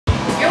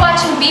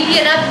watching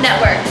BPN Up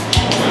Network.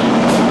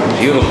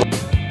 Beautiful.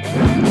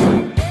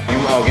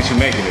 I'll get you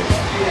making it.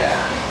 Yeah.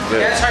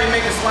 That's how you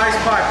make a slice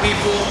pie,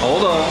 people.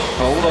 Hold on.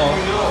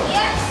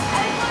 Yes.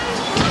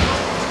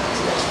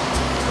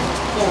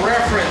 For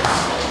reference,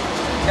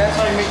 that's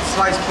how you make the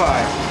slice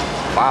pie.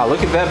 Wow,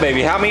 look at that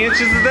baby. How many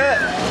inches is that?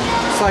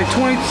 It's like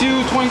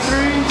 22,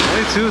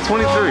 23. 22,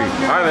 23. All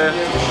right, man.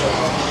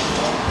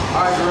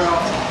 All right, girl.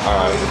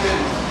 All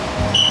right.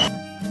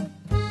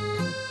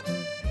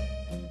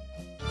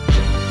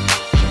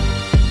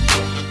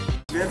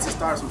 Vincent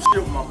started some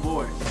shit with my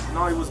boy, and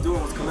all he was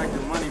doing was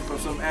collecting money from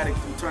some addict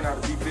who turned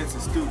out to be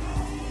Vincent's student.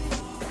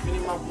 If any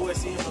of my boys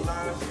see him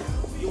alive,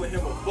 you and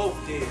him are both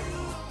dead.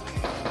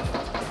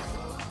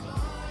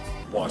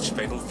 Watch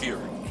Fatal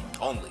Fury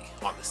only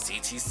on the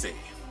CTC.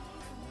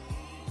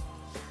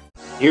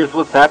 Here's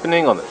what's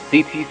happening on the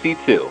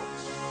CTC2.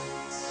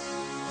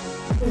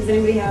 Does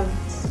anybody have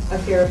a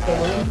fear of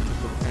failing?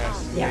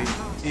 Yeah.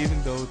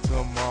 Even though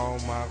tomorrow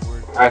my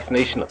work.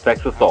 Procrastination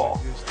affects us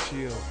all.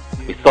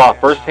 We saw it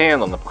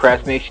firsthand on the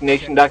Procrastination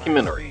Nation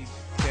documentary.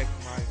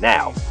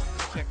 Now,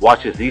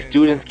 watch as these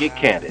students get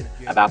candid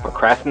about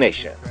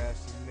procrastination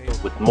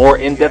with more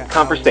in-depth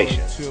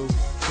conversations.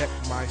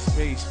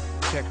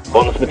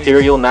 Bonus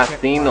material not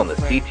seen on the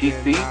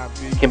CTC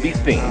can be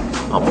seen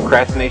on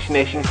Procrastination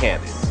Nation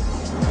Candid,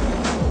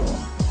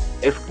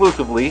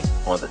 exclusively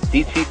on the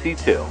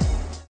CTC2.